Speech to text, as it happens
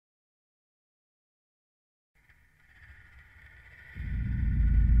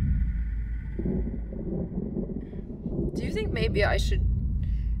Do you think maybe I should,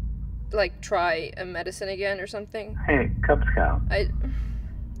 like, try a medicine again or something? Hey, Cub Scout.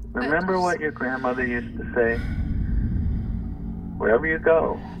 Remember what your grandmother used to say? Wherever you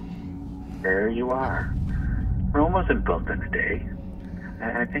go, there you are. Rome wasn't built in a day.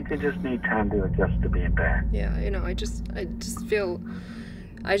 I think you just need time to adjust to being back. Yeah, you know, I just feel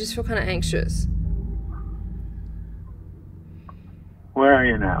kind of anxious. Where are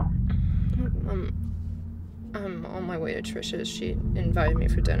you now? I'm on my way to Trish's. She invited me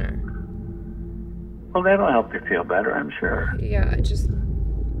for dinner. Well, that'll help you feel better, I'm sure. Yeah, it's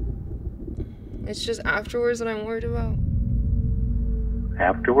just afterwards that I'm worried about.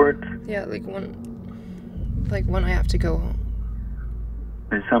 Afterwards? Yeah, like when I have to go home.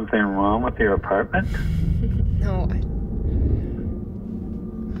 Is something wrong with your apartment? No,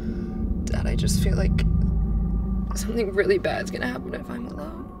 Dad, I just feel like something really bad's gonna happen if I'm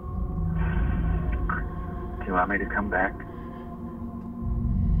alone. Do you want me to come back?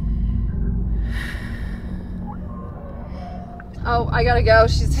 Oh, I gotta go.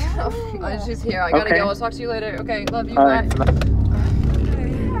 She's here. I gotta go. I'll talk to you later. Okay, love you. Bye.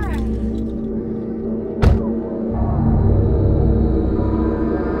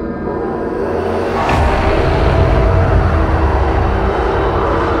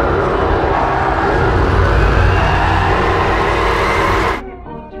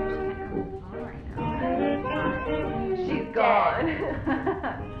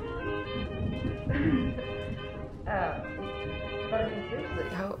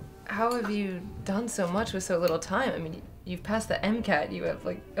 How have you done so much with so little time? I mean, you've passed the MCAT. You have,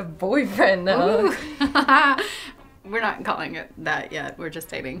 like, a boyfriend now. We're not calling it that yet. We're just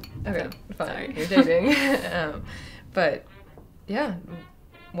dating. Okay, so, fine. Sorry. You're dating. But, yeah.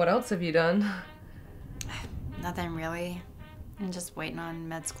 What else have you done? Nothing really. I'm just waiting on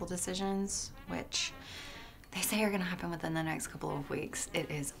med school decisions, which they say are going to happen within the next couple of weeks.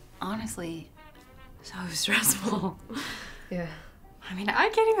 It is honestly so stressful. Yeah. I mean, I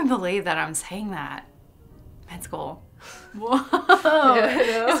can't even believe that I'm saying that. Med school. Whoa. Yeah, I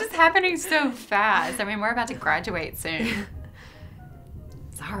know. It's just happening so fast. I mean, we're about to graduate soon.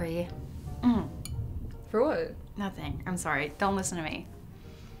 Sorry. For what? Nothing. I'm sorry. Don't listen to me.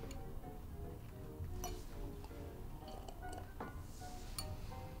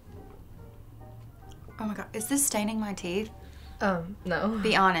 Oh my god. Is this staining my teeth? No.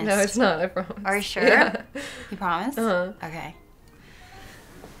 Be honest. No, it's not. I promise. Are you sure? Yeah. You promise? Uh-huh. Okay.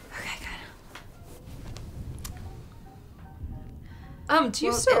 Okay, good. Do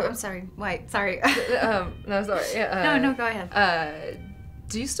you still... I'm sorry. Wait, sorry. No, sorry. Yeah, no, go ahead.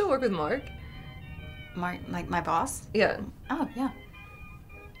 Do you still work with Mark? Mark, like my boss? Yeah. Oh, yeah.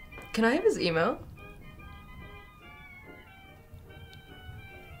 Can I have his email?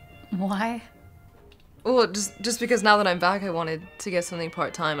 Why? Well, just because now that I'm back, I wanted to get something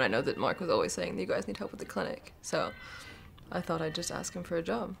part-time, and I know that Mark was always saying that you guys need help with the clinic, so I thought I'd just ask him for a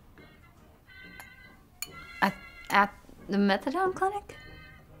job. At the methadone clinic?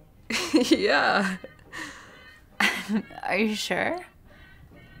 Yeah. Are you sure?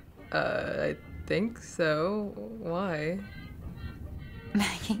 I think so. Why?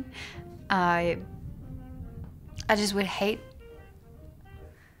 Maggie, I just would hate...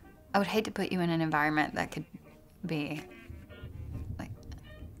 I would hate to put you in an environment that could be, like,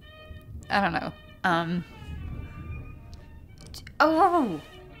 I don't know.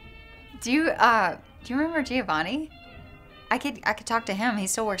 Do you remember Giovanni? I could talk to him. He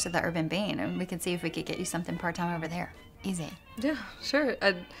still works at the Urban Bean, and we could see if we could get you something part-time over there. Easy. Yeah, sure.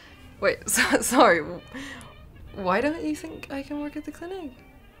 Wait, sorry. Why don't you think I can work at the clinic?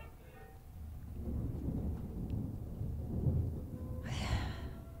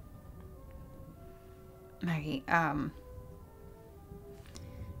 Maggie,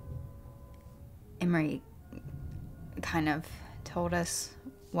 Emery kind of told us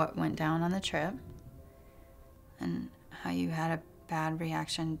what went down on the trip and how you had a bad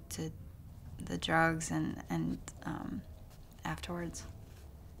reaction to the drugs and afterwards.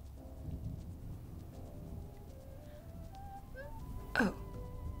 Oh.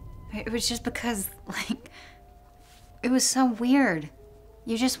 It was just because, like, it was so weird.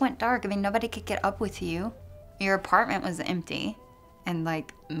 You just went dark. I mean, nobody could get up with you. Your apartment was empty. And,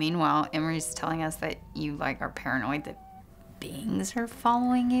 like, meanwhile, Emery's telling us that you, like, are paranoid that beings are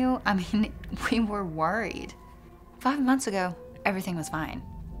following you. I mean, we were worried. 5 months ago, everything was fine.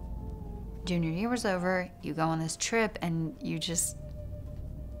 Junior year was over, you go on this trip, and you just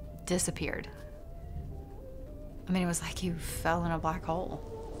disappeared. I mean, it was like you fell in a black hole.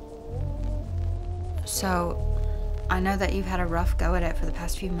 So... I know that you've had a rough go at it for the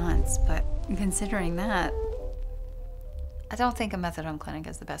past few months, but considering that, I don't think a methadone clinic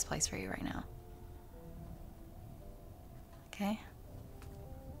is the best place for you right now. Okay?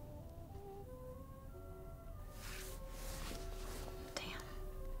 Damn.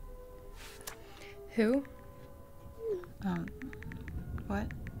 Who? What?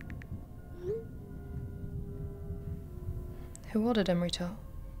 Who ordered Emeryto?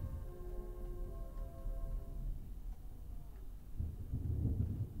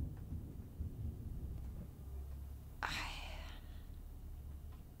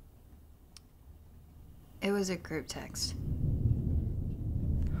 It was a group text.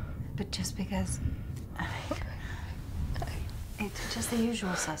 But just because... it's just the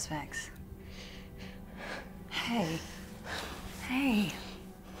usual suspects. Hey. Hey.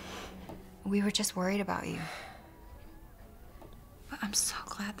 We were just worried about you. But I'm so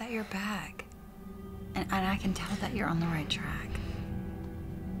glad that you're back. And I can tell that you're on the right track.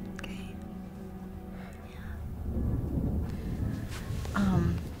 Okay? Yeah.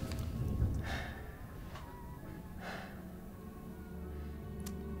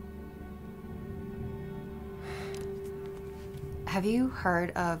 Have you heard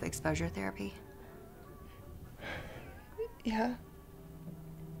of exposure therapy? Yeah.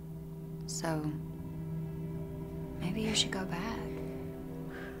 So, maybe you should go back.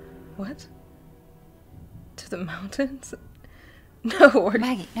 What? To the mountains? No,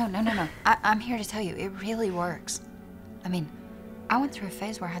 Maggie, no. I'm here to tell you, it really works. I mean, I went through a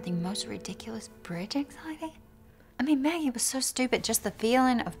phase where I had the most ridiculous bridge anxiety. I mean, Maggie, it was so stupid. Just the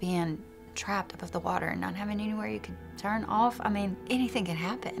feeling of being trapped above the water and not having anywhere you could turn off. I mean, anything could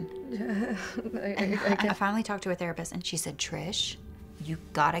happen. Yeah, I finally talked to a therapist and she said, Trish, you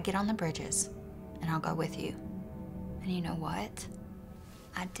gotta get on the bridges and I'll go with you. And you know what?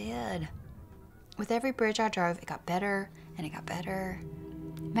 I did. With every bridge I drove, it got better and it got better.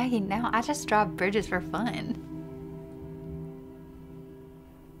 Maggie, now I just drive bridges for fun.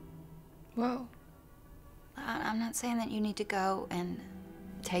 Whoa. I'm not saying that you need to go and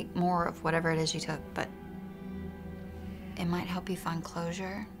take more of whatever it is you took, but it might help you find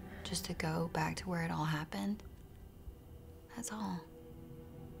closure just to go back to where it all happened. That's all.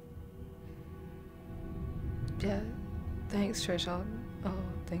 Yeah, thanks, Trish. I'll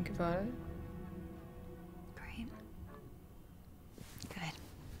think about it. Great. Good.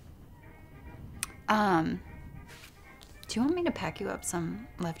 Do you want me to pack you up some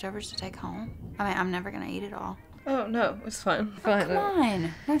leftovers to take home? I mean, I'm never gonna eat it all. Oh, no, it's fine. Oh, come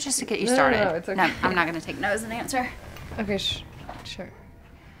on. No, just to get you No, started. no, it's okay. No, I'm not gonna take no as an answer. Okay, sure.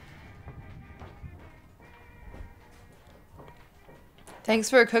 Thanks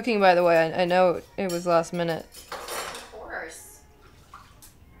for cooking, by the way. I know it was last minute. Of course.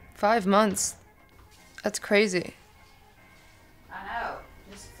 5 months. That's crazy. I know.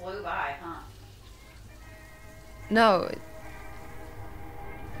 Just flew by, huh? No.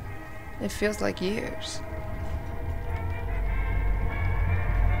 It feels like years.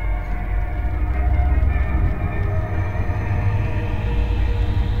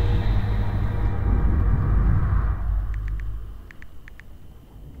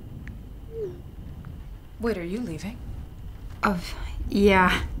 Wait, are you leaving? Oh,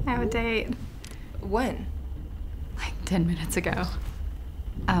 yeah. I have a date. When? Like 10 minutes ago.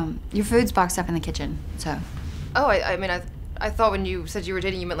 Your food's boxed up in the kitchen, so. Oh, I mean, I thought when you said you were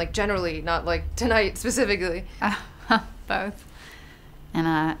dating, you meant like generally, not like tonight specifically. Both.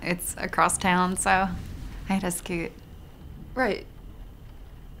 And it's across town, so I had to scoot. Right,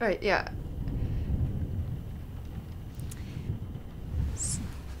 yeah.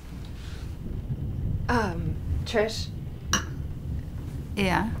 Trish?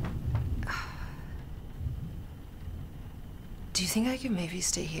 Yeah? Do you think I could maybe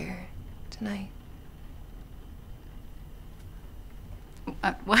stay here tonight?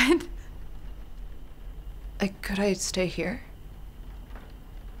 What? Could I stay here?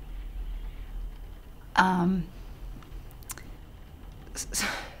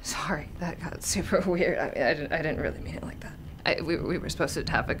 Sorry, that got super weird. I mean, I didn't really mean it like that. We were supposed to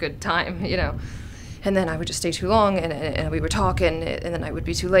have a good time, you know. And then I would just stay too long, and we would talk, and then I would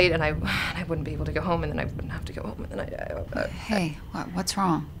be too late, and I wouldn't be able to go home, and then I wouldn't have to go home, and then Hey, what's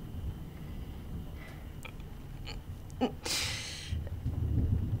wrong? I'm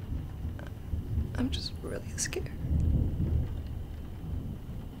just really scared.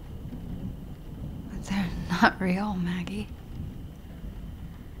 They're not real, Maggie.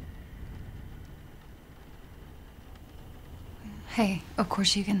 Hey, of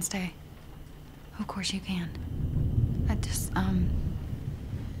course you can stay. Of course you can. I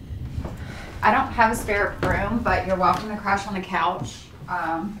don't have a spare room, but you're welcome to crash on the couch.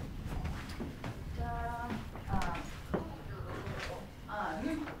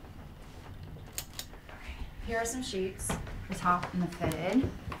 Here are some sheets. The top and the fitted.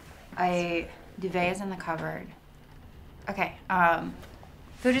 Duvet is in the cupboard. Okay,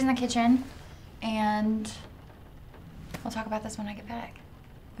 food is in the kitchen, and we'll talk about this when I get back.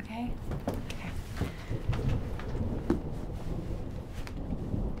 Okay? Okay.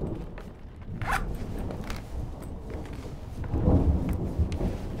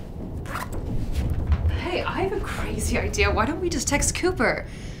 Hey, I have a crazy idea. Why don't we just text Cooper?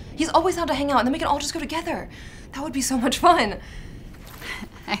 He's always down to hang out, and then we can all just go together. That would be so much fun.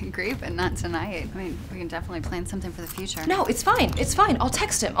 I agree, but not tonight. I mean, we can definitely plan something for the future. No, it's fine. It's fine. I'll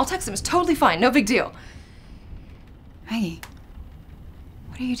text him. It's totally fine. No big deal. Maggie,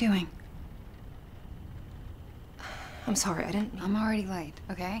 what are you doing? I'm sorry. I didn't. I'm already late,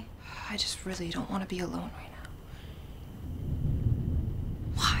 okay? I just really don't want to be alone right now.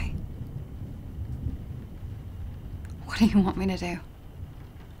 Why? What do you want me to do?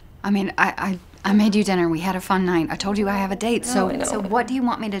 I mean, I made you dinner. We had a fun night. I told you I have a date. So what do you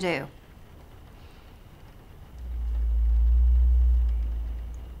want me to do?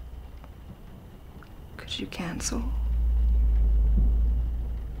 Could you cancel?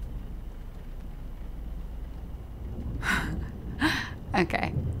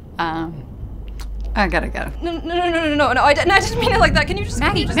 Okay. I gotta go. No. I didn't mean it like that. Can you just...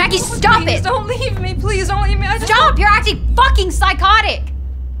 Maggie, just Maggie, stop please it! Don't leave me, please. Don't leave me. Stop! You're acting fucking psychotic!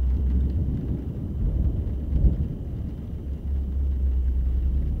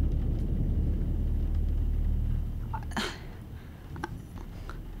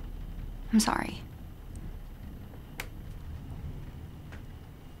 I'm sorry.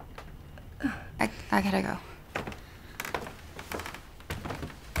 I gotta go.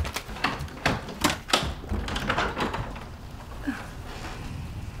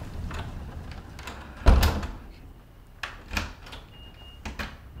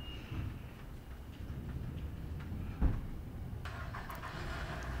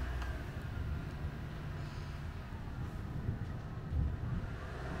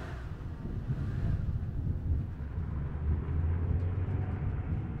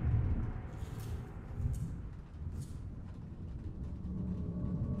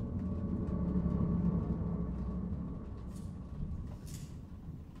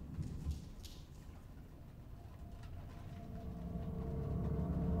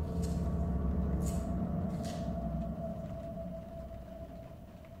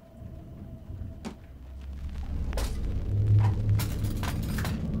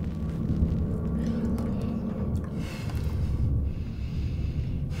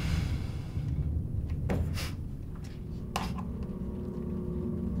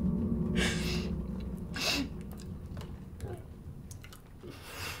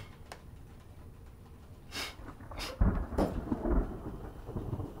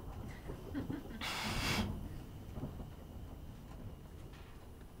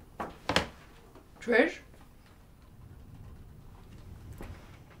 Trish?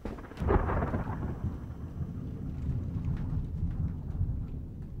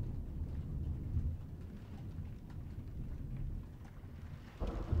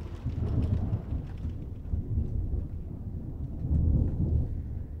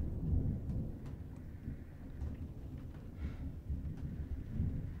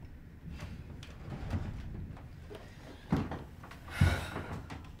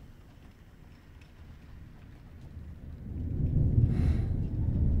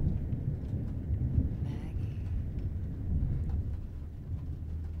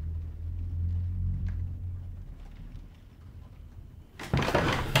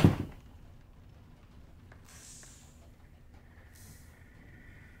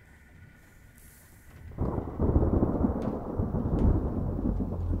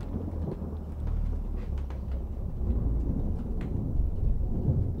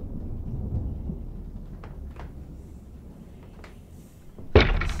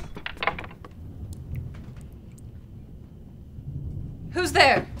 Who's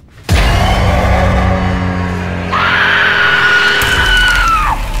there?